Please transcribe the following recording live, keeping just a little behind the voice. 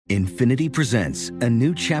Infiniti presents a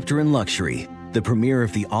new chapter in luxury, the premiere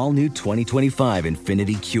of the all-new 2025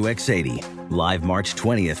 Infiniti QX80, live March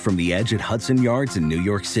 20th from the Edge at Hudson Yards in New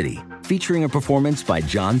York City, featuring a performance by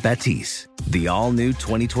John Batiste. The all-new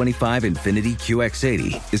 2025 Infiniti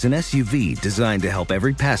QX80 is an SUV designed to help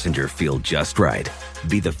every passenger feel just right.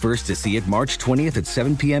 Be the first to see it March 20th at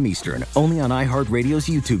 7 p.m. Eastern, only on iHeartRadio's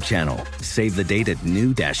YouTube channel. Save the date at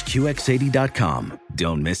new-QX80.com.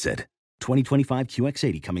 Don't miss it. 2025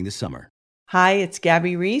 QX80 coming this summer. Hi, it's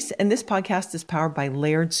Gabby Reese, and this podcast is powered by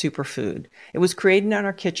Laird Superfood. It was created in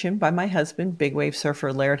our kitchen by my husband, big wave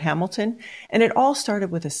surfer Laird Hamilton, and it all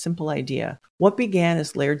started with a simple idea. What began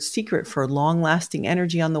as Laird's secret for long-lasting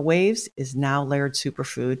energy on the waves is now Laird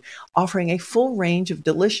Superfood, offering a full range of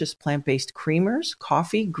delicious plant-based creamers,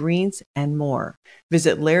 coffee, greens, and more.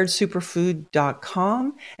 Visit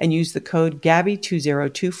lairdsuperfood.com and use the code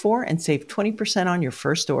GABBY2024 and save 20% on your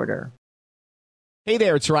first order. Hey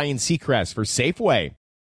there, it's Ryan Seacrest for Safeway.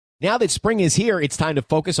 Now that spring is here, it's time to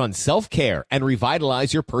focus on self-care and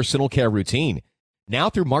revitalize your personal care routine.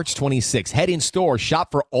 Now through March 26, head in store,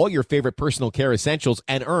 shop for all your favorite personal care essentials,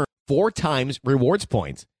 and earn 4 times rewards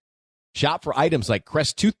points. Shop for items like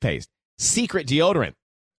Crest toothpaste, Secret deodorant,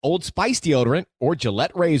 Old Spice deodorant, or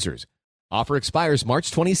Gillette razors. Offer expires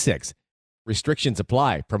March 26. Restrictions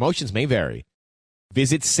apply. Promotions may vary.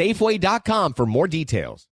 Visit Safeway.com for more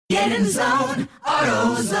details. Get in zone,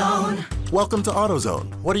 AutoZone. Welcome to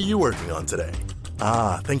AutoZone. What are you working on today?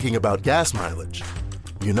 Thinking about gas mileage.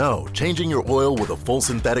 You know, changing your oil with a full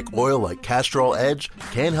synthetic oil like Castrol Edge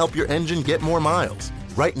can help your engine get more miles.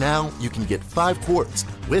 Right now, you can get 5 quarts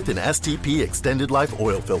with an STP Extended Life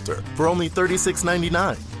Oil Filter for only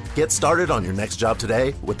 $36.99. Get started on your next job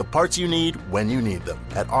today with the parts you need when you need them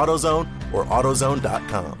at AutoZone or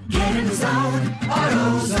AutoZone.com. Get in zone,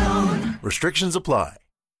 AutoZone. Restrictions apply.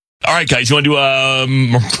 All right, guys, you want to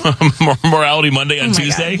do Morality Monday on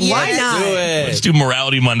Tuesday? God. Why not? Let's do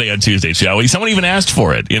Morality Monday on Tuesday, shall we? Someone even asked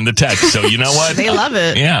for it in the text, so you know what? They love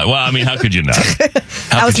it. Yeah, well, I mean, how could you not?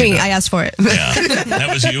 That was me. I asked for it. Yeah,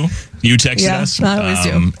 that was you? You texted us? That was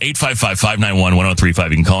you. 855-591-1035.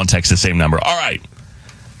 You can call and text the same number. All right,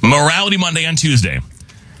 Morality Monday on Tuesday.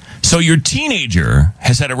 So your teenager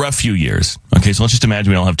has had a rough few years. Okay, so let's just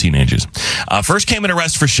imagine we all have teenagers. First came an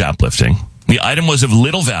arrest for shoplifting. The item was of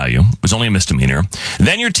little value. It was only a misdemeanor.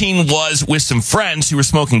 Then your teen was with some friends who were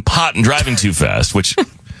smoking pot and driving too fast, which I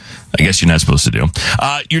guess you're not supposed to do.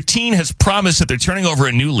 Your teen has promised that they're turning over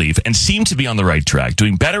a new leaf and seem to be on the right track,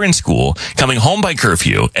 doing better in school, coming home by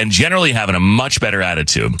curfew, and generally having a much better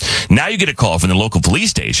attitude. Now you get a call from the local police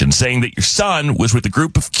station saying that your son was with a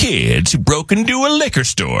group of kids who broke into a liquor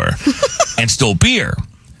store and stole beer.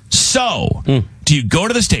 So, do you go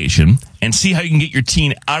to the station and see how you can get your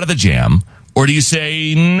teen out of the jam, or do you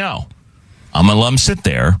say, no, I'm going to let him sit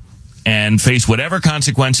there and face whatever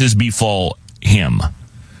consequences befall him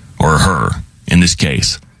or her in this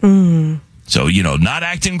case? So, not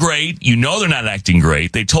acting great. You know they're not acting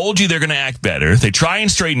great. They told you they're going to act better. They try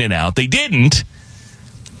and straighten it out. They didn't.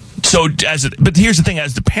 So, but here's the thing,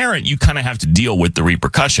 as the parent, you kind of have to deal with the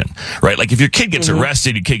repercussion, right? Like if your kid gets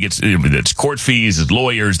arrested, your kid gets, it's court fees, there's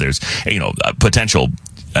lawyers, there's, potential,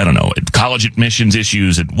 college admissions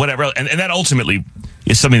issues and whatever. And that ultimately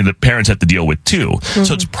is something that parents have to deal with too.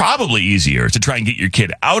 So it's probably easier to try and get your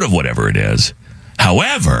kid out of whatever it is.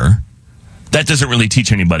 However, that doesn't really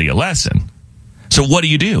teach anybody a lesson. So what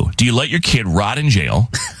do? Do you let your kid rot in jail?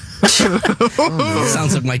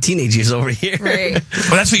 Sounds like my teenage years over here. Right.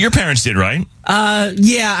 Well, that's what your parents did, right?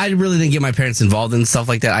 Yeah, I really didn't get my parents involved in stuff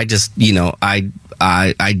like that. I just, I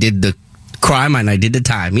did the crime and I did the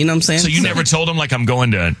time. You know what I'm saying? So you never told them, like, I'm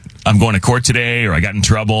going to court today, or I got in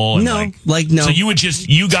trouble? And no. So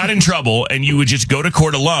you got in trouble and you would just go to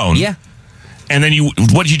court alone? Yeah. And then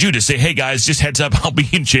what did you do? To say, hey, guys, just heads up, I'll be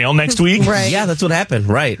in jail next week? Right. Yeah, that's what happened.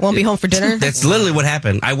 Right. Won't be home for dinner? That's literally what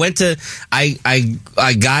happened. I went to, I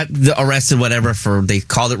got arrested, whatever, they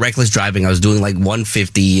called it reckless driving. I was doing like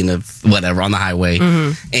 150 on the highway.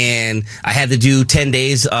 And I had to do 10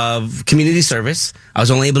 days of community service. I was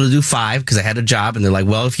only able to do 5 because I had a job. And they're like,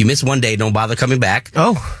 well, if you miss one day, don't bother coming back.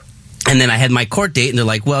 Oh. And then I had my court date, and they're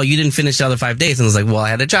like, well, you didn't finish the other 5 days. And I was like, well, I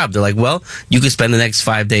had a job. They're like, well, you could spend the next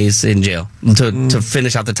 5 days in jail to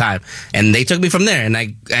finish out the time. And they took me from there. And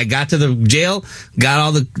I got to the jail, got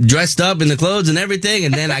all the dressed up in the clothes and everything.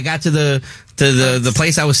 And then I got to the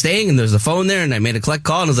place I was staying, and there's a phone there, and I made a collect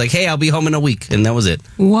call, and I was like, hey, I'll be home in a week. And that was it.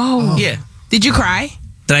 Whoa. Yeah. Did you cry?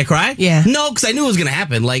 Did I cry? Yeah. No, because I knew it was going to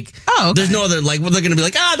happen. Like, okay. There's no other, like, they're going to be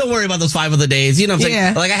like, don't worry about those 5 other days. You know what I'm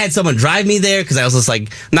saying? Yeah. Like, I had someone drive me there because I was just like,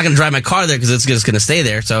 I'm not going to drive my car there because it's just going to stay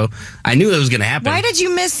there. So I knew it was going to happen. Why did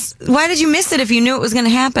you miss it if you knew it was going to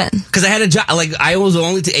happen? Because I had a job. Like, I was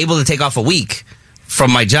only able to take off a week from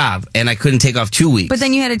my job, and I couldn't take off 2 weeks. But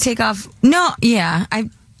then you had to take off. No, yeah.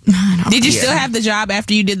 Did you still have the job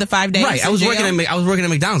after you did the 5 days? Right. I was working at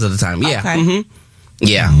McDonald's at the time. Yeah. Okay. Mm-hmm.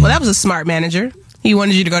 Yeah. Well, that was a smart manager. He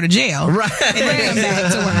wanted you to go to jail. Right. And then come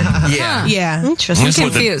back to work. Yeah. Yeah. Interesting. That's I'm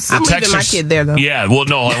what confused. I'm leaving my kid there, though. Yeah, well,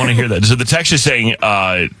 no, I want to hear that. So the text is saying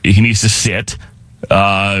he needs to sit.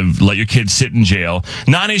 Let your kid sit in jail.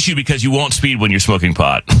 Non-issue because you won't speed when you're smoking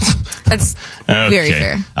pot. That's very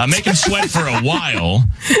fair. Make him sweat for a while.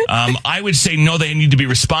 I would say no, they need to be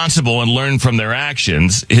responsible and learn from their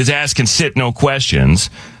actions. His ass can sit, no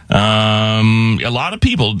questions. A lot of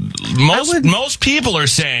people, most people are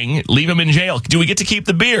saying leave him in jail. Do we get to keep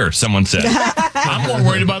the beer? Someone said. I'm more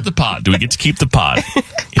worried about the pot. Do we get to keep the pot?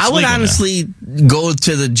 I would honestly go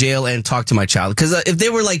to the jail and talk to my child because if they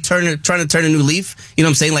were like trying to turn a new leaf, you know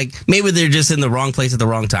what I'm saying? Like maybe they're just in the wrong place at the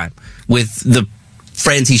wrong time with the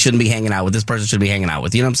friends he shouldn't be hanging out with. This person should be hanging out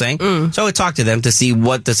with. You know what I'm saying? So I would talk to them to see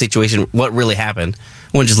what the situation, what really happened.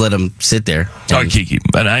 I wouldn't just let them sit there. All right, Kiki,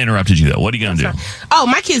 but I interrupted you though. What are you going to do? Oh,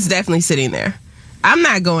 my kid's definitely sitting there. I'm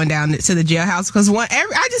not going down to the jailhouse because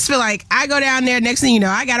I just feel like I go down there. Next thing you know,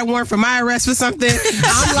 I got a warrant for my arrest for something.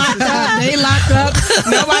 I'm locked up. They locked up.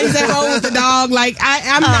 Nobody's at home with the dog. Like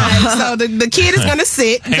I'm not. So the kid is gonna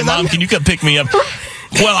sit. Hey, Mom, can you come pick me up?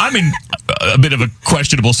 Well, I'm in a bit of a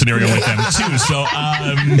questionable scenario with them too. So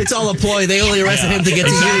it's all a ploy. They only arrested him to get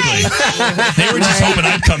to you. They were just hoping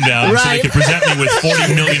I'd come down so they could present me with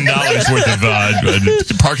 $40 million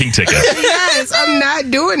worth of parking tickets. Yes, I'm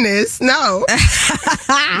not doing this. No,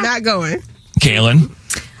 not going. Kaylin?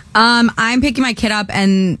 I'm picking my kid up,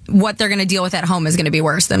 and what they're going to deal with at home is going to be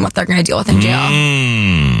worse than what they're going to deal with in jail.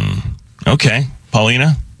 Okay.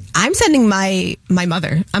 Paulina? I'm sending my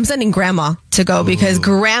mother. I'm sending grandma to go because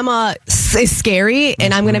grandma is scary,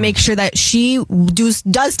 and I'm going to make sure that she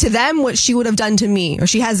does to them what she would have done to me, or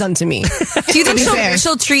she has done to me. Do you think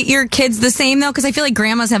she'll treat your kids the same, though? Because I feel like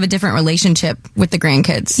grandmas have a different relationship with the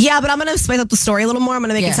grandkids. Yeah, but I'm going to spice up the story a little more. I'm going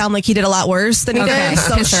to make it sound like he did a lot worse than he did.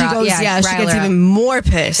 So Piss her she off. goes, she rile gets her up. even more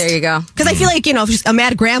pissed. There you go. Because I feel like, a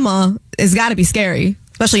mad grandma has got to be scary,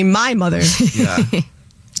 especially my mother.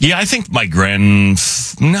 Yeah, I think my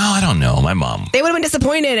no, I don't know. My mom. They would have been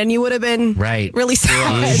disappointed, and you would have been really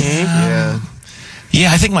sad.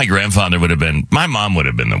 Yeah, I think my grandfather would have been. My mom would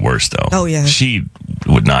have been the worst, though. Oh, yeah. She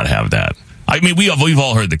would not have that. I mean, we've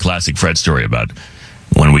all heard the classic Fred story about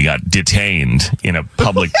when we got detained in a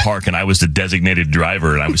public park and I was the designated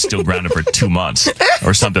driver and I was still grounded for 2 months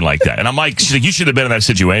or something like that. And I'm like, she's like, you should have been in that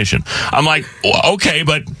situation. I'm like, well, okay,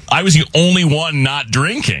 but I was the only one not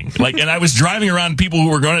drinking. Like, and I was driving around people who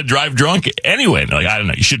were going to drive drunk anyway. Like, I don't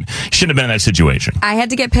know. You shouldn't have been in that situation. I had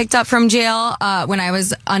to get picked up from jail when I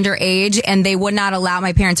was underage, and they would not allow,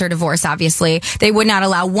 my parents are divorced, obviously. They would not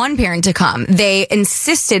allow one parent to come. They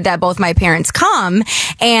insisted that both my parents come,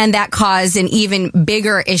 and that caused an even bigger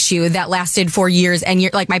issue that lasted for years and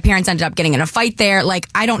years. Like, my parents ended up getting in a fight there. Like,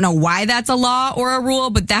 I don't know why that's a law or a rule,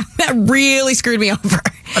 but that really screwed me over.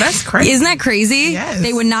 Oh, that's crazy. Isn't that crazy? Yes.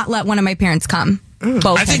 They would not let one of my parents come.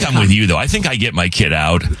 Both I think I'm with you, though. I think I get my kid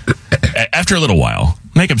out after a little while,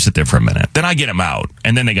 make him sit there for a minute. Then I get him out,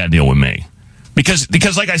 and then they got to deal with me.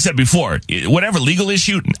 Because like I said before, whatever legal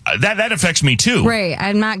issue, that affects me too. Right.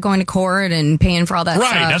 I'm not going to court and paying for all that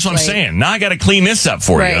stuff. Right. That's what I'm saying. Now I got to clean this up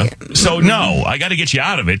for you. So no, I got to get you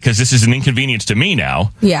out of it because this is an inconvenience to me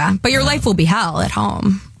now. Yeah. But your life will be hell at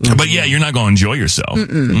home. But yeah, you're not going to enjoy yourself.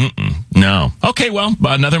 No. Okay, well,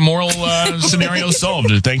 another moral scenario solved.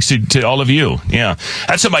 Thanks to all of you. Yeah.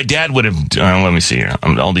 That's what my dad would have let me see here.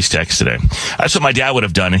 All these texts today. That's what my dad would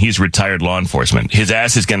have done, and he's retired law enforcement. His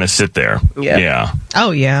ass is going to sit there. Yeah. Oh,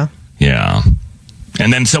 yeah. Yeah.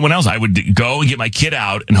 And then someone else, I would go and get my kid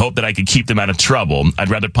out and hope that I could keep them out of trouble. I'd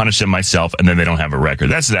rather punish them myself, and then they don't have a record.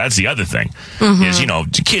 That's the other thing. Is,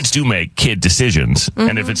 kids do make kid decisions.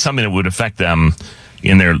 And if it's something that would affect them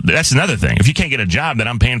in their, that's another thing. If you can't get a job, then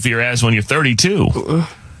I'm paying for your ass when you're 32.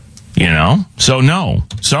 So no,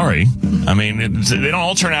 sorry. I mean, they don't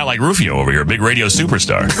all turn out like Rufio over here, big radio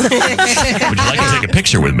superstar. Would you like to take a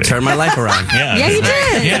picture with me? Turn my life around. Yeah, you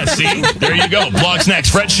did. Yeah, see? There you go. Blogs next.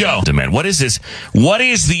 Fred Show. Man, what is this? What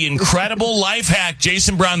is the incredible life hack,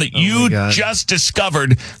 Jason Brown, that you just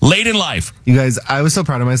discovered late in life? You guys, I was so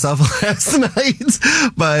proud of myself last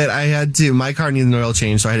night, but I had to, my car needed an oil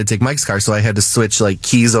change, so I had to take Mike's car, so I had to switch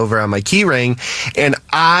keys over on my key ring, and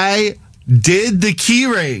I did the key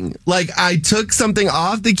ring. Like, I took something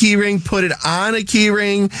off the key ring, put it on a key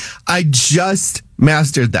ring. I just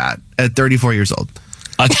mastered that at 34 years old.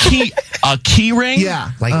 A key ring?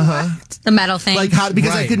 Yeah. Like The metal thing. Like how,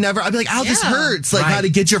 because Right. I could never, I'd be like, ow, this hurts. Like Right. how to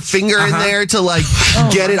get your finger in there to like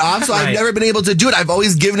get it off. So I've Right. never been able to do it. I've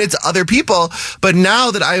always given it to other people. But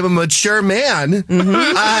now that I am a mature man,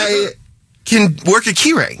 I can work a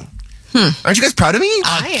key ring. Aren't you guys proud of me?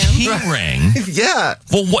 A key ring? Yeah.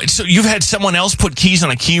 Well, what? So you've had someone else put keys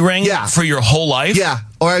on a key ring for your whole life? Yeah.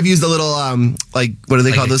 Or I've used a little, like, what do they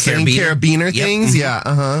Like call a those things? Carabiner Yep. things?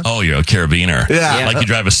 Yeah. Oh, you're a carabiner. Yeah. Like you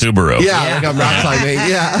drive a Subaru. Yeah, like I'm rock climbing.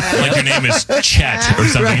 Yeah. Like your name is Chet or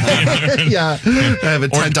something. Yeah. I have a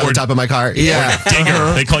tent on the top of my car. Yeah.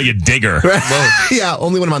 Digger. They call you Digger. Yeah,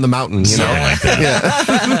 only when I'm on the mountain, you know? Something like that.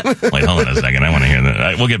 Yeah. Wait, hold on a second. I want to hear that. All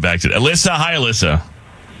right, we'll get back to it. Alyssa. Hi, Alyssa.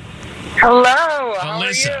 Hello. How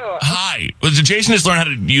Alyssa. are you? Hi. Well, Jason has learned how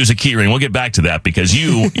to use a key ring. We'll get back to that because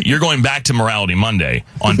you're going back to Morality Monday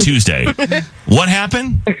on Tuesday. What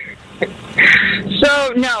happened?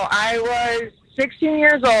 So, no, I was 16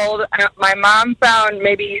 years old. My mom found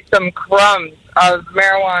maybe some crumbs of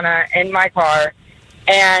marijuana in my car.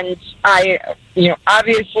 And I,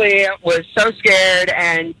 obviously was so scared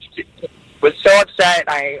and was so upset.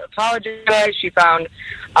 I apologized. She found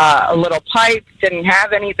a little pipe, didn't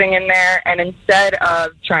have anything in there. And instead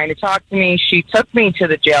of trying to talk to me, she took me to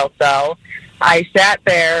the jail cell. I sat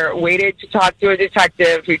there, waited to talk to a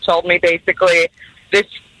detective who told me basically this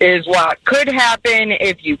is what could happen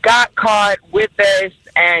if you got caught with this,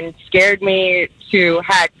 and scared me to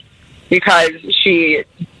heck because she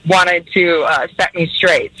wanted to set me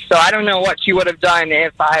straight. So I don't know what she would have done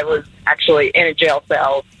if I was actually in a jail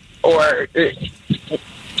cell or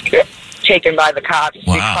taken by the cops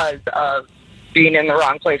because of being in the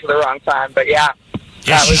wrong place at the wrong time. But yeah.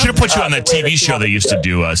 Yeah, she should have put you on that TV show they used to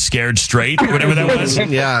do, Scared Straight, or whatever that was.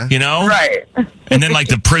 Yeah. You know? Right. And then, like,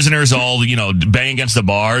 the prisoners all, bang against the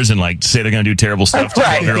bars and, like, say they're going to do terrible stuff to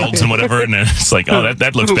 12-year-olds and whatever. And then it's like, oh,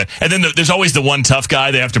 that looks bad. And then there's always the one tough guy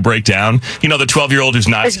they have to break down. The 12-year-old who's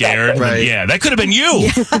not scared. Right. Yeah, that could have been you.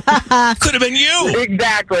 Could have been you.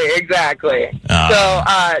 Exactly. So,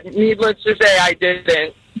 needless to say, I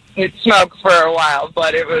didn't smoke for a while,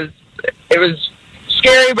 but it was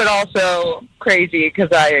scary, but also crazy because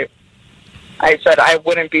I said I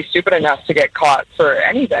wouldn't be stupid enough to get caught for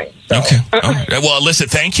anything. So. Okay. Well, Alyssa,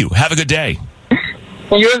 thank you. Have a good day.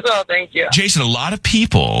 You as well. Thank you. Jason, a lot of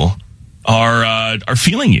people are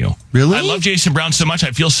feeling you. Really? I love Jason Brown so much.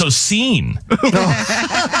 I feel so seen.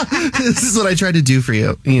 This is what I tried to do for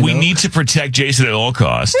you. We need to protect Jason at all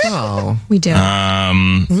costs. Oh. We do.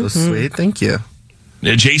 So sweet. Thank you.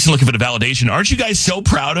 Jason looking for the validation. Aren't you guys so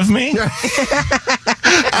proud of me?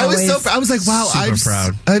 I was like, wow,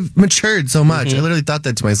 proud. I've matured so much. I literally thought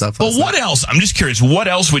that to myself. Well, what else? I'm just curious. What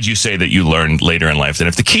else would you say that you learned later in life? Then,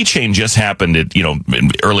 if the key change just happened at in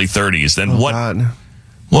early 30s, then what? God.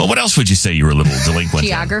 Well, what else would you say you were a little delinquent?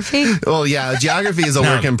 Geography? Oh, yeah. Geography is a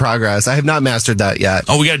work in progress. I have not mastered that yet.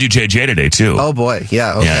 Oh, we got to do JJ today, too. Oh, boy.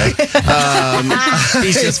 Yeah. Okay.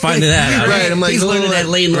 He's just finding that out. Right. I'm like, he's learning that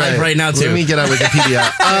late in life right now, too. Let me get on Wikipedia.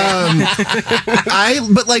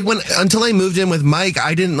 Until I moved in with Mike,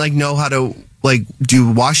 I didn't know how to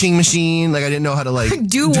do washing machine. I didn't know how to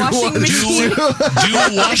do washing machine. Do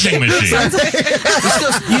a washing machine. How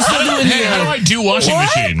do I do washing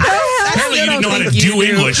machine? Apparently you didn't know how to do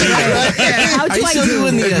English either. Are you still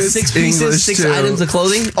doing the 6 pieces, 6 items of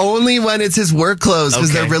clothing? Only when it's his work clothes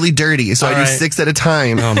because they're really dirty. So I do 6 at a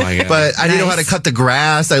time. Oh my God. But I didn't know how to cut the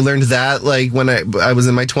grass. I learned that when I was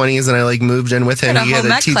in my 20s and I moved in with him. He had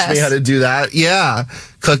to teach me how to do that. Yeah.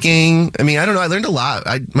 Cooking. I mean, I don't know. I learned a lot.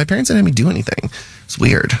 My parents didn't have me do anything. It's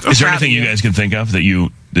weird. Is there anything you guys can think of that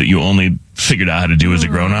you only figured out how to do as a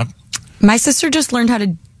grown up? My sister just learned how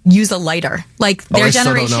to use a lighter. Their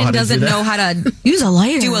generation doesn't know how to use a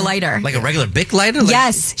lighter. Do a lighter. Like a regular Bic lighter?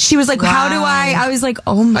 Yes. She was like, how do I was like,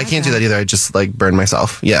 oh my I can't do that either. I just burn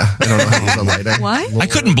myself. Yeah. I don't know how to use a lighter. What? I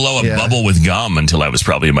couldn't blow a bubble with gum until I was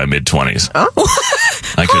probably in my mid-20s. Oh.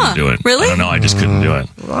 I couldn't do it. Really? I don't know. I just couldn't do it.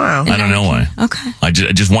 Wow. I don't know why. Okay. I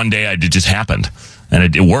just one day it just happened.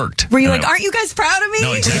 And it worked. Were you like, aren't you guys proud of me?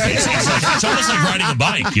 No, exactly. It's almost like riding a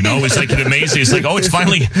bike, It's like an amazing. It's like, oh, it's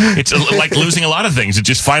like losing a lot of things.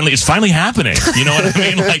 It's finally happening. You know what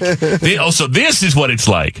I mean? So this is what it's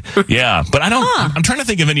like. Yeah, but I don't. I'm trying to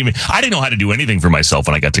think of any. I didn't know how to do anything for myself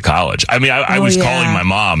when I got to college. I mean, I was calling my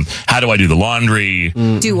mom. How do I do the laundry?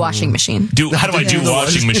 Do washing machine. How do I do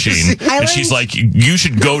washing machine? And she's like, you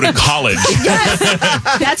should go to college. Yes.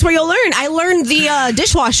 That's where you'll learn. I learned the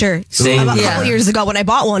dishwasher about a couple years ago. felt when I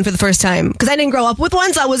bought one for the first time. Because I didn't grow up with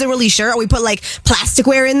one, so I wasn't really sure. Or we put like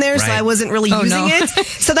plasticware in there, so I wasn't really using it.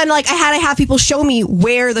 So then like I had to have people show me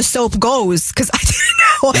where the soap goes, because I didn't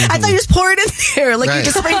know. I thought you just pour it in there. Like you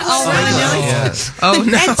just sprinkle it. Oh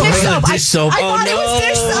no. And dish soap. Dish soap. I thought it was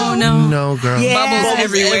dish soap. Oh no. No, girl. Yeah. Bubbles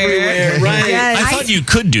everywhere. Right. Yes. I thought you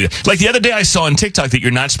could do it. Like the other day I saw on TikTok that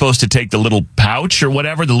you're not supposed to take the little pouch or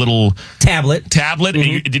whatever, the little tablet. And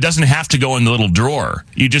it doesn't have to go in the little drawer.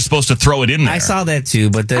 You're just supposed to throw it in there. I saw that too,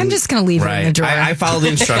 but then I'm just going to leave it in the drawer. I follow the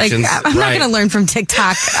instructions. Like, I'm not going to learn from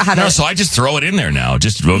TikTok how to... No, so I just throw it in there now.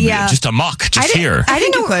 Just amok. Just here. I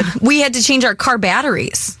didn't know we had to change our car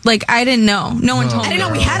batteries. Like, I didn't know. No one told me. I didn't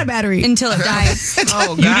know we had a battery. Until it died.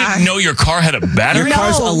 Oh, You didn't know your car had a battery? Your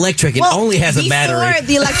car's electric. It only has a battery. Before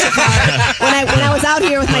the electric car, when I was out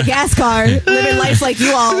here with my gas car, living life like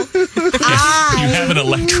you all, You have an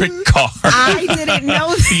electric car. I didn't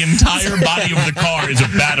know The entire body of the car is a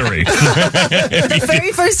battery. the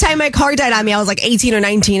very first time my car died on me, I was like 18 or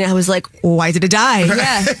 19, and I was like, why did it die?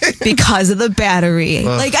 Yeah. Because of the battery.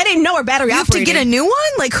 Like, I didn't know our battery You have to get a new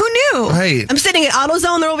one? Like, who knew? Right. I'm sitting at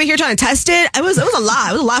AutoZone, they're over here trying to test it. It was a lot.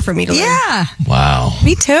 It was a lot for me to learn. Yeah. Wow.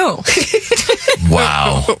 Me too.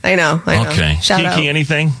 Wow. I know. Okay. Shout Kiki, out.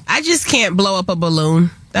 anything? I just can't blow up a balloon.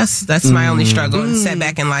 That's my only struggle and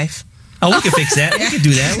setback in life. Oh, we can fix that. We can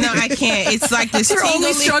do that. No, I can't. It's like this Your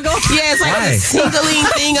only struggle? Yeah, it's like Why? this tingling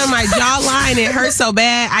thing on my jawline. It hurts so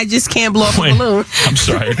bad. I just can't blow up a balloon. I'm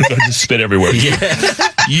sorry. I just spit everywhere.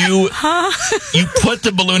 You put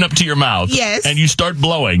the balloon up to your mouth. Yes. And you start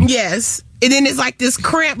blowing. Yes. And then it's like this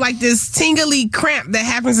cramp, like this tingly cramp that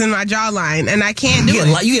happens in my jawline, and I can't do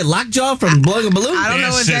it. You get lockjaw from blowing a balloon? I don't know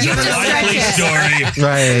what This is a that's likely story.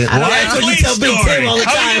 Right. That's what you tell Big Tim all the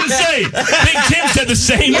How time. are you going to say? Big Tim said the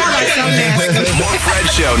same thing. More Fred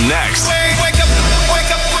Show next.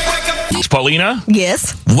 It's Paulina.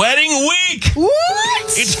 Yes. Wedding week. What?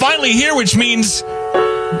 It's finally here, which means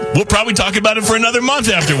we'll probably talk about it for another month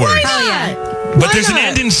afterwards. Oh, yeah. But there's an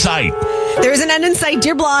end in sight. There's an end in sight,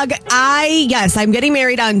 dear blog. I'm getting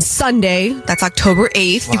married on Sunday. That's October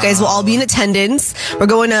 8th. Wow. You guys will all be in attendance. We're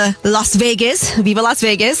going to Las Vegas, Viva Las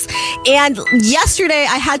Vegas. And yesterday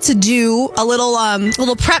I had to do a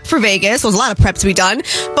little prep for Vegas. There was a lot of prep to be done.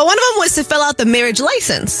 But one of them was to fill out the marriage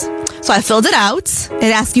license. So I filled it out.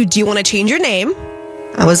 It asked you, do you want to change your name?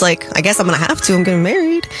 I was like, I guess I'm going to have to. I'm getting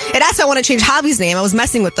married. It asked if I want to change Javi's name. I was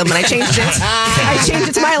messing with them, and I changed it. I changed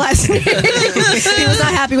it to my last name. He was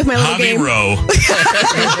not happy with my little Javi game. Rowe.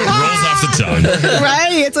 Rolls off the tongue.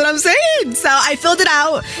 Right, that's what I'm saying. So I filled it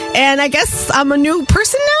out, and I guess I'm a new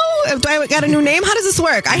person now? Do I got a new name? How does this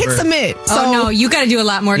work? I hit submit. So Oh, no. You got to do a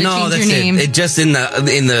lot more to change your name. It just in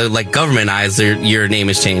the like government eyes, your name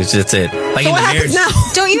is changed. That's it. Like So in what the happens marriage.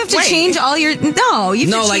 now? Don't you have to change all your... No,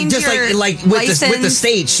 you have to change just your like with the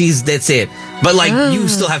state, that's it. But like you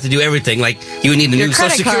still have to do everything. Like you need a Your new social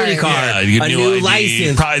credit security card. card, Yeah, a new new ID,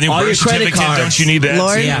 license, probably new all your birth credit certificate. cards. Don't you need that?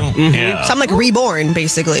 Lord. too? Yeah. Yeah. So I'm like reborn,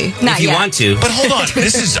 basically. Not If you yet. want to. But hold on.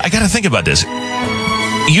 I got to think about this.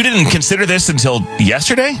 You didn't consider this until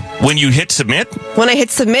yesterday when you hit submit? When I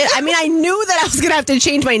hit submit, I mean, I knew that I was going to have to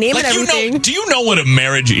change my name and everything. Do you know what a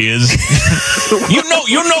marriage is? you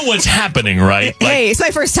know what's happening, right? Like, Hey, it's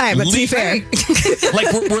my first time, but to be fair.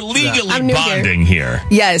 like we're legally I'm new here. bonding here.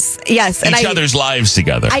 Yes. And Each other's lives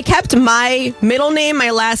together. I kept my middle name,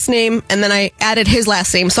 my last name, and then I added his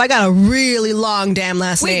last name. So I got a really long damn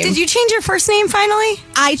last Wait, name. did you change your first name finally?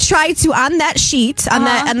 I tried to on that sheet, on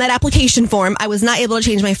that application form, I was not able to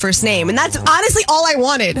change my first name. And that's honestly all I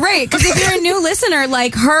wanted. Right, because if you're a new listener,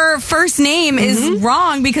 like her first name is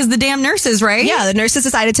wrong because the damn nurses, right? Yeah, the nurses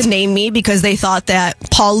decided to name me because they thought that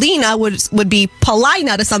Paulina would be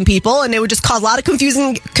Paulina to some people, and it would just cause a lot of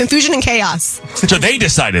confusion and chaos. So they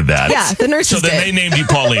decided that. Yeah, the nurses So then did. they named you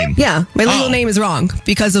Pauline. Yeah, my legal Oh. name is wrong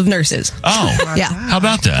because of nurses. Oh. Yeah. How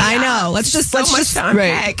about that? I know. Let's just to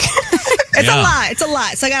unpack. It's Yeah. a lot. It's a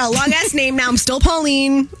lot. So I got a long ass name now. I'm still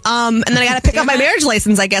Pauline. And then I got to pick up my marriage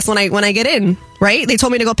license, I guess, when I get in. Right? They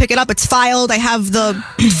told me to go pick it up. It's filed. I have the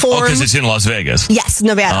form. because it's in Las Vegas. Yes,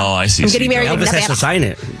 Nevada. Oh, I see. I'm So getting you married go. in Elvis has Nevada. to sign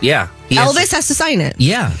it. Yeah. He Elvis has to sign it.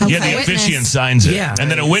 Yeah. Yeah, the officiant signs it. Yeah. And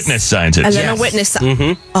then a witness signs it. And then a witness.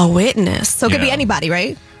 A witness. So it could be Yeah. anybody,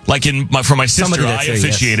 right? Like for my sister, Somebody I that's there, yes.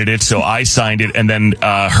 officiated it, so I signed it, and then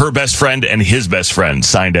her best friend and his best friend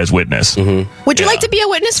signed as witness. Would you Yeah. like to be a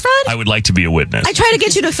witness, Fred? I would like to be a witness. I tried to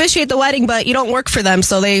get you to officiate the wedding, but you don't work for them,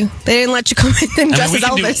 so they didn't let you come in and dress as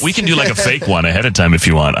Elvis. we can do like a fake one ahead of time if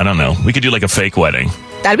you want. I don't know. We could do like a fake wedding.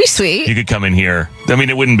 That'd be sweet. You could come in here. I mean,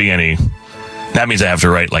 it wouldn't be any. That means I have to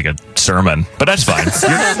write like a sermon, but that's fine.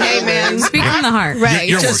 Hey, man. Speak from the heart. Right.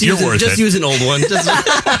 You're worth Just it. use an old one. Just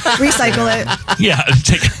Recycle it. Yeah,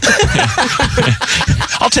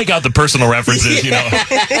 I'll take out the personal references, you know.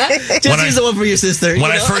 Just use the one for your sister.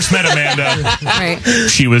 When I first met Amanda, Right.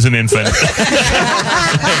 she was an infant.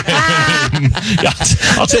 Yeah,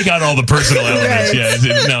 I'll take out all the personal elements.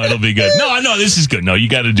 Yeah, no, it'll be good. No, this is good. No, you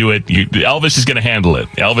got to do it. Elvis is going to handle it.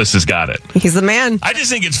 Elvis has got it. He's the man. I just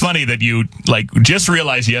think it's funny that you just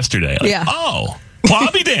realized yesterday. Yeah. Oh, well,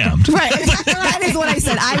 I'll be damned. Right. That is what I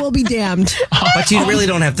said. I will be damned. But you really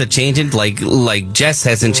don't have to change it. Like Jess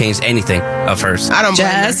hasn't changed anything of hers. I don't blame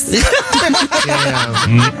her. Jess.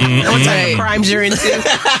 What type of crimes you're into?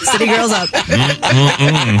 City girls up.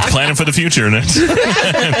 Planning for the future.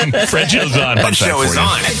 Fred Show's on. That show is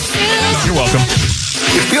on. You're welcome.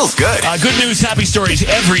 It feels good. Good news, happy stories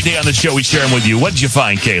every day on the show. We share them with you. What did you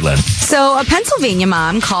find, Caitlin? So, a Pennsylvania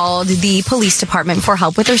mom called the police department for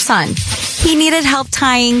help with her son. He needed help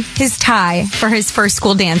tying his tie for his first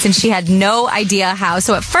school dance, and she had no idea how.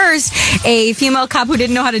 So, at first, a female cop who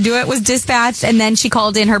didn't know how to do it was dispatched, and then she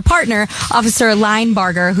called in her partner, Officer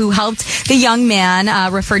Linebarger, who helped the young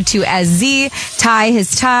man, referred to as Z, tie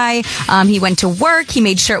his tie. He went to work. He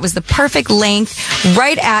made sure it was the perfect length,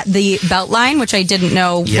 right at the belt line, which I didn't know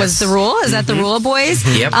was the rule. Is that the rule, boys?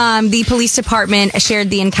 Yep. The police department shared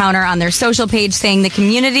the encounter on their social page, saying the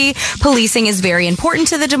community policing is very important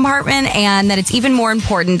to the department, and that it's even more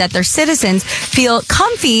important that their citizens feel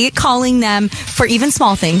comfy calling them for even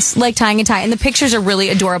small things like tying a tie. And the pictures are really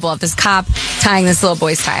adorable of this cop tying this little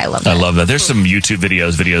boy's tie. I love that. I love that. There's some YouTube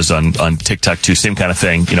videos on TikTok too. Same kind of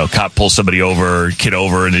thing. You know, cop pulls somebody over, kid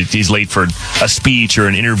over, and he's late for a speech or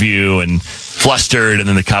an interview and flustered, and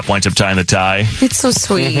then the cop winds up tying the tie. It's so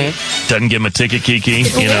sweet. Doesn't give him a ticket, Kiki.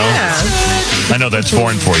 You know. I know that's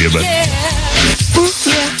foreign for you, but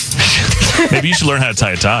maybe you should learn how to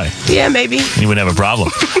tie a tie. Yeah, maybe. You wouldn't have a problem.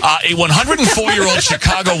 A 104-year-old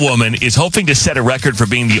Chicago woman is hoping to set a record for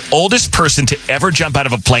being the oldest person to ever jump out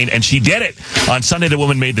of a plane, and she did it. On Sunday, the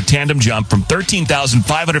woman made the tandem jump from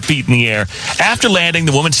 13,500 feet in the air. After landing,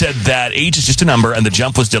 the woman said that age is just a number, and the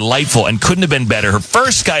jump was delightful and couldn't have been better. Her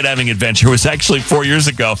first skydiving adventure was actually 4 years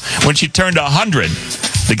ago when she turned 100.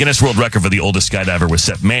 The Guinness World Record for the oldest skydiver was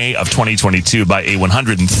set May of 2022 by a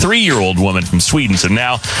 103-year-old woman from Sweden. So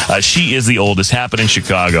now she is the oldest. Happened in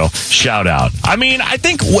Chicago. Shout out. I mean, I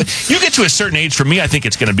think you get to a certain age. For me, I think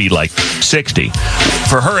it's going to be like 60.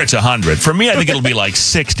 For her, it's 100. For me, I think it'll be like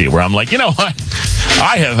 60, where I'm like, you know what?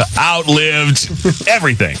 I have outlived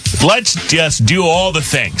everything. Let's just do all the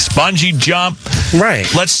things. Bungee jump. Right.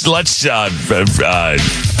 Let's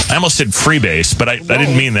I almost said freebase, but I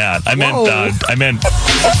didn't mean that. I meant what am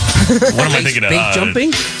I thinking of? Base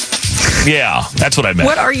jumping? Yeah, that's what I meant.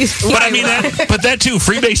 What are you? But I mean that too.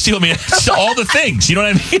 Freebase too. I mean, it's all the things. You know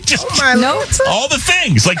what I mean? Just all the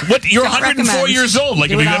things. Like what? You're 104 years old.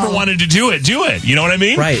 Like if you ever wanted to do it, do it. You know what I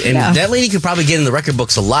mean? Right. And that lady could probably get in the record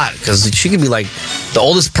books a lot because she could be like the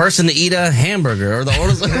oldest person to eat a hamburger or the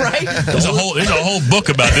oldest. Right. There's a whole book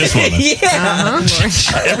about this woman.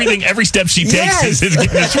 Everything, every step she takes is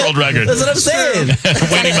Guinness World Record. That's what I'm saying.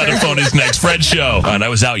 Waiting by the phone is next. Fred Show. And I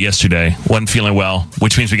was out yesterday. Wasn't feeling well,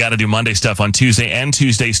 which means we got to do Monday stuff on Tuesday and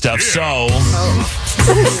Tuesday stuff. So,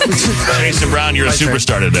 Jason Brown, you're a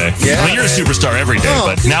superstar today. Yeah. I mean, you're a superstar every day,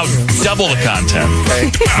 but now double the content.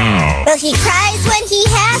 Well, he cries when he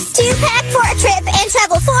has to pack for a trip and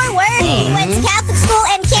travel forward. He went to Catholic school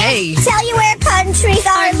and can't tell you where countries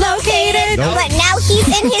are located. But now he's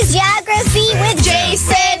in his geography with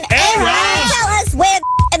Jason and Ryan. Tell us where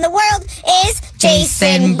in the world is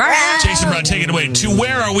Jason Brown. Jason Brown, take it away. To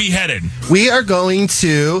where are we headed? We are going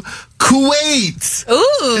to Kuwait.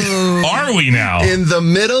 Ooh. Are we now? In the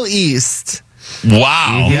Middle East.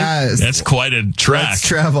 Wow. Yes. That's quite a trek. Let's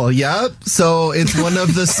travel. Yep. So it's one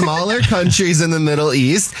of the smaller countries in the Middle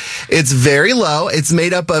East. It's very low. It's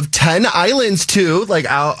made up of 10 islands too, like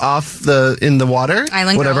out in the water.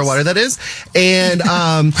 Island whatever girls. water that is. And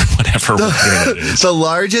whatever water that is. The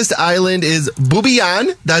largest island is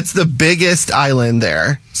Bubiyan. That's the biggest island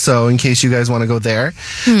there. So in case you guys want to go there.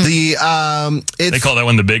 They call that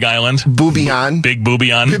one the Big Island? Bubiyan. Big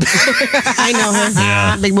Bubiyan. I know her.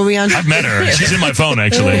 Yeah. Big Bubiyan. I've met her. She's in my phone,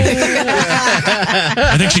 actually.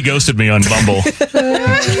 I think she ghosted me on Bumble.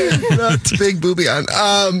 That's Big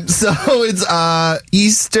Bubiyan. So it's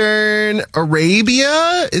Eastern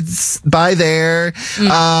Arabia. It's by there.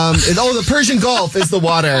 The Persian Gulf is the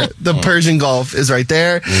water. The Persian Gulf is right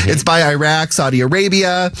there. It's by Iraq, Saudi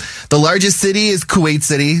Arabia. The largest city is Kuwait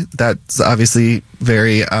City. That's obviously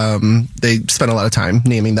very, they spent a lot of time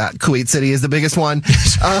naming that. Kuwait City is the biggest one.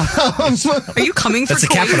 Are you coming for That's the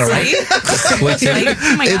Kuwait capital, right? City? Kuwait City? Like,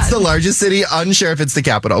 oh my It's God. the largest city. Unsure if it's the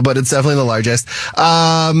capital, but it's definitely the largest.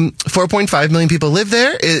 4.5 million people live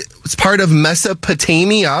there. It's part of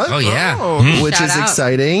Mesopotamia. Oh, yeah. Which Shout is out.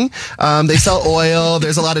 exciting. They sell oil.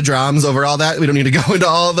 There's a lot of dramas over all that. We don't need to go into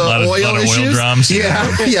all the lot of oil oil issues. dramas.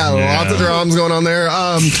 Yeah, lots of dramas going on there.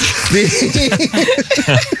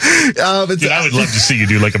 Dude, I would love to see you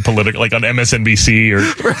do like a political, like on MSNBC or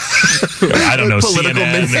I don't know, Political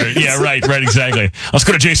CNN. minutes. Yeah, right, exactly. Let's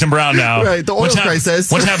go to Jason Brown now. Right, the oil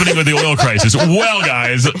crisis. What's happening with the oil crisis? Well,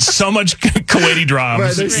 guys, so much Kuwaiti dramas.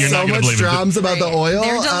 Right, there's You're so not going to much believe drams about the oil.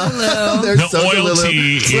 They're Delulu. They're it. so The oil Delulu.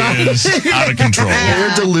 tea is out of control. They're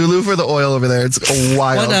Delulu for the oil over there. It's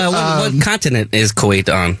wild. What continent is Kuwait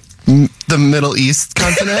on? The Middle East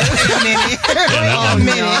continent.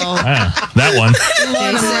 That one.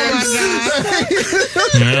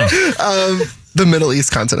 Yeah. The Middle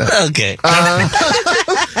East continent. Okay.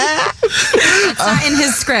 It's not in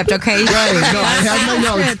his script, okay? Right, no, I have my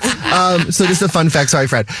notes. So just a fun fact. Sorry,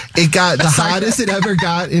 Fred. It got the hottest it ever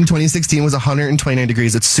got in 2016 was 129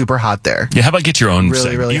 degrees. It's super hot there. Yeah, how about get your own? Really,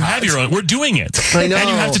 segment? really You hot. have your own. We're doing it. I know. And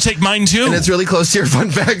you have to take mine too. And it's really close to your fun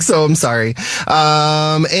fact, so I'm sorry.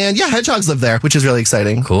 And yeah, hedgehogs live there, which is really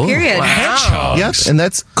exciting. Cool. Period. Hedgehogs. Yep, and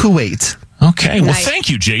that's Kuwait. Okay, well, thank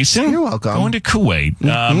you, Jason. You're welcome. Going to Kuwait.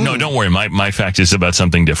 No, don't worry. My fact is about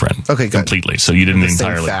something different. Okay, good. Completely. So you didn't The same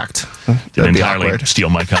entirely fact. didn't That'd be entirely awkward. steal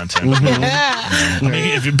my content. I mean,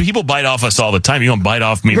 if people bite off us all the time, you don't bite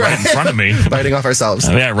off me right in front of me. Biting off ourselves.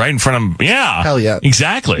 Yeah, right in front of. Yeah. Hell yeah.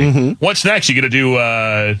 Exactly. What's next? You going to do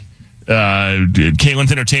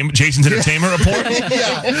Caitlin's entertainment, Jason's entertainment report?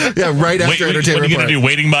 Yeah, right after What entertainment are you going report. to do?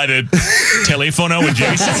 Waiting by the telefono with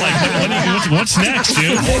Jason? Like, what's next,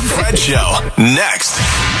 dude? Fred Show. Next.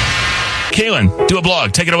 Caitlin, do a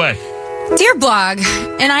blog. Take it away. Dear blog,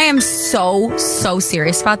 and I am so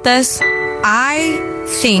serious about this. I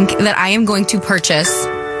think that I am going to purchase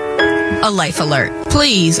a Life Alert.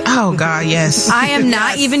 Please. Oh, God, yes. I am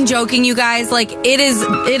not even joking, you guys. Like, it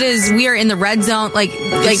is, we are in the red zone. Like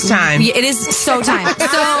time. It is so time.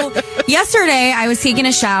 So, yesterday I was taking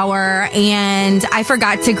a shower and I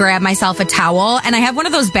forgot to grab myself a towel. And I have one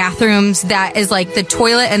of those bathrooms that is like the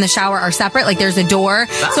toilet and the shower are separate. Like, there's a door.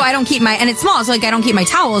 So I don't keep and it's small. So, like, I don't keep my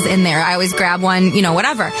towels in there. I always grab one,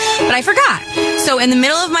 whatever. But I forgot. So, in the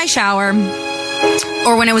middle of my shower,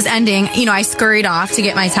 or when it was ending, I scurried off to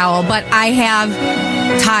get my towel, but I have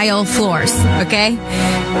tile floors, okay?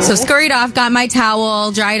 So scurried off, got my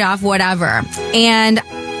towel, dried off, whatever. And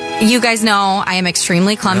you guys know I am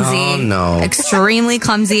extremely clumsy. Oh, no. Extremely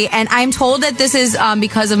clumsy. And I'm told that this is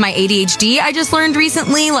because of my ADHD I just learned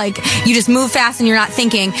recently. Like, you just move fast and you're not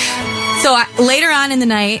thinking. So later on in the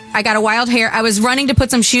night, I got a wild hair. I was running to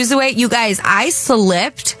put some shoes away. You guys, I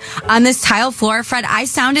slipped on this tile floor. Fred, I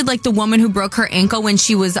sounded like the woman who broke her ankle when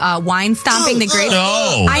she was wine stomping the grapes.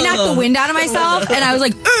 No. I knocked the wind out of myself, and I was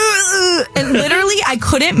like, and literally I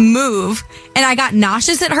couldn't move. And I got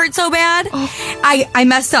nauseous. It hurt so bad. I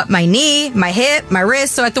messed up my knee, my hip, my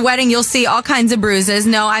wrist. So at the wedding, you'll see all kinds of bruises.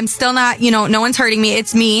 No, I'm still not, no one's hurting me.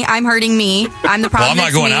 It's me. I'm hurting me. I'm the problem. Well, I'm not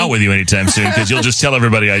It's going me. out with you anytime soon because you'll just tell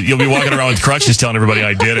everybody. You'll be walking around with crutches telling everybody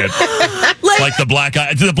I did it. Like the black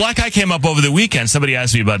eye. The black eye came up over the weekend. Somebody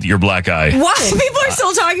asked me about your black eye. What? People are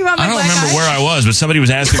still talking about my I don't black remember eye. where I was, but somebody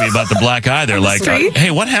was asking me about the black eye. They're like, street?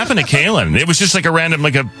 "Hey, what happened to Kaylin?" It was just like a random,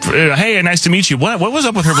 "Hey, nice to meet you." What was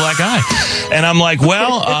up with her black eye? And I'm like,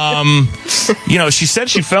 "Well, she said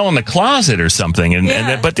she fell in the closet or something."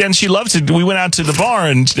 But then she loves it. We went out to the bar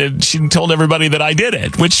and she told everybody that I did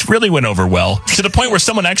it, which really went over well to the point where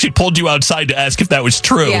someone actually pulled you outside to ask if that was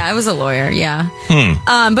true. Yeah, I was a lawyer. Yeah.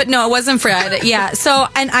 But no, it wasn't Fred. Yeah. So,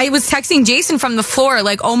 and I was texting Jason from the floor,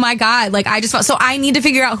 like, oh my God, like, I just felt, so I need to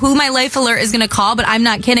figure out who my Life Alert is going to call, but I'm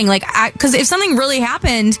not kidding. Like, because if something really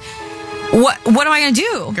happened, what am I going to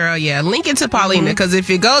do? Girl, yeah. Link it to Paulina, because if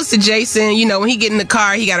it goes to Jason, when he get in the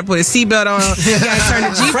car, he got to put his seatbart on. He got to turn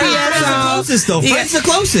the GPS on. Fred's the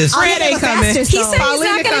closest. Fred ain't coming. He said he's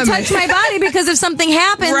not going to touch my body because if something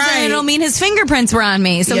happens, then it'll mean his fingerprints were on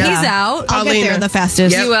me. So he's out. I'll get there the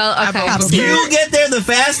fastest. You will? Okay. You get there the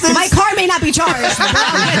fastest? My car may not be charged, but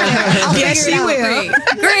I'll get there. Yes, she will.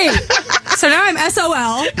 Great. So now I'm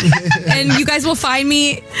SOL, and you guys will find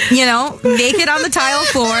me, naked on the tile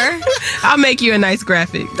floor. I'll make you a nice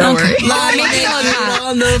graphic. Don't worry. Make me look hot.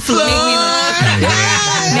 On the floor.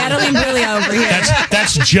 Natalie Imbruglia over here.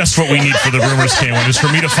 That's just what we need for the rumors, Kaylin, is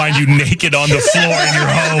for me to find you naked on the floor in your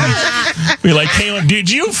home. Be like, Kaylin, did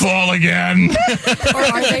you fall again? Or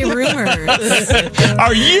are they rumors?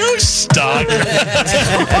 Are you stuck?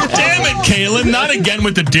 Damn it, Kaylin, not again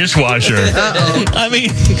with the dishwasher. I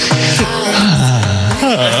mean...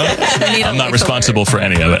 I'm not responsible for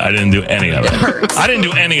any of it. I didn't do any of it. I didn't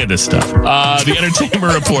do any of this stuff. The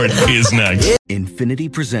Entertainment Report is next.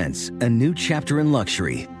 Infiniti presents a new chapter in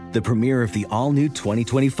luxury, the premiere of the all-new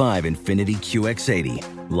 2025 Infiniti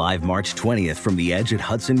QX80, live March 20th from the Edge at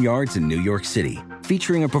Hudson Yards in New York City,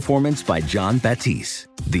 featuring a performance by John Batiste.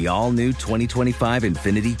 The all-new 2025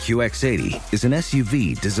 Infiniti QX80 is an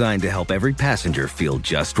SUV designed to help every passenger feel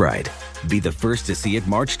just right. Be the first to see it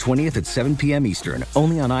March 20th at 7 p.m. Eastern,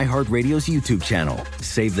 only on iHeartRadio's YouTube channel.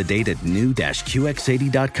 Save the date at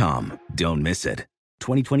new-QX80.com. Don't miss it.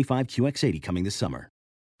 2025 QX80 coming this summer.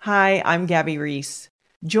 Hi, I'm Gabby Reese.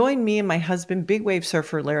 Join me and my husband, big wave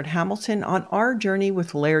surfer Laird Hamilton, on our journey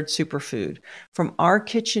with Laird Superfood. From our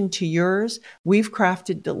kitchen to yours, we've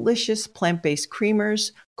crafted delicious plant-based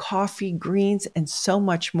creamers, coffee, greens, and so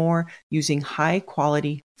much more using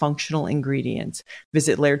high-quality functional ingredients.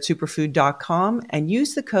 Visit LairdSuperfood.com and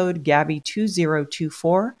use the code GABBY2024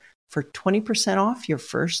 for 20% off your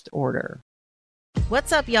first order.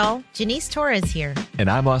 What's up, y'all? Janice Torres here. And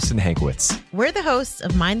I'm Austin Hankwitz. We're the hosts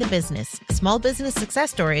of Mind the Business, Small Business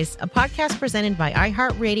Success Stories, a podcast presented by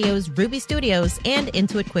iHeartRadio's Ruby Studios and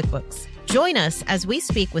Intuit QuickBooks. Join us as we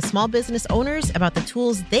speak with small business owners about the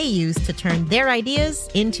tools they use to turn their ideas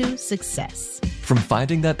into success. From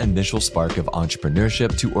finding that initial spark of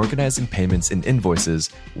entrepreneurship to organizing payments and invoices,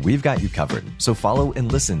 we've got you covered. So follow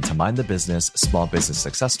and listen to Mind the Business, Small Business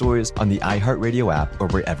Success Stories on the iHeartRadio app or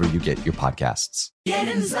wherever you get your podcasts. Get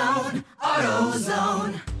in zone,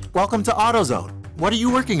 AutoZone. Welcome to AutoZone. What are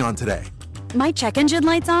you working on today? My check engine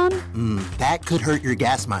light's on? That could hurt your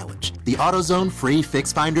gas mileage. The AutoZone free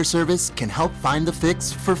Fix Finder service can help find the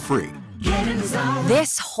fix for free. Get in zone.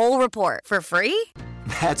 This whole report for free?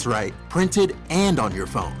 That's right, printed and on your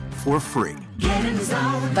phone for free. Get in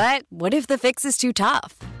zone. But what if the fix is too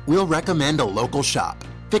tough? We'll recommend a local shop.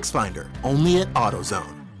 Fix Finder, only at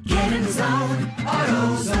AutoZone. Get in zone,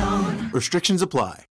 AutoZone. Restrictions apply.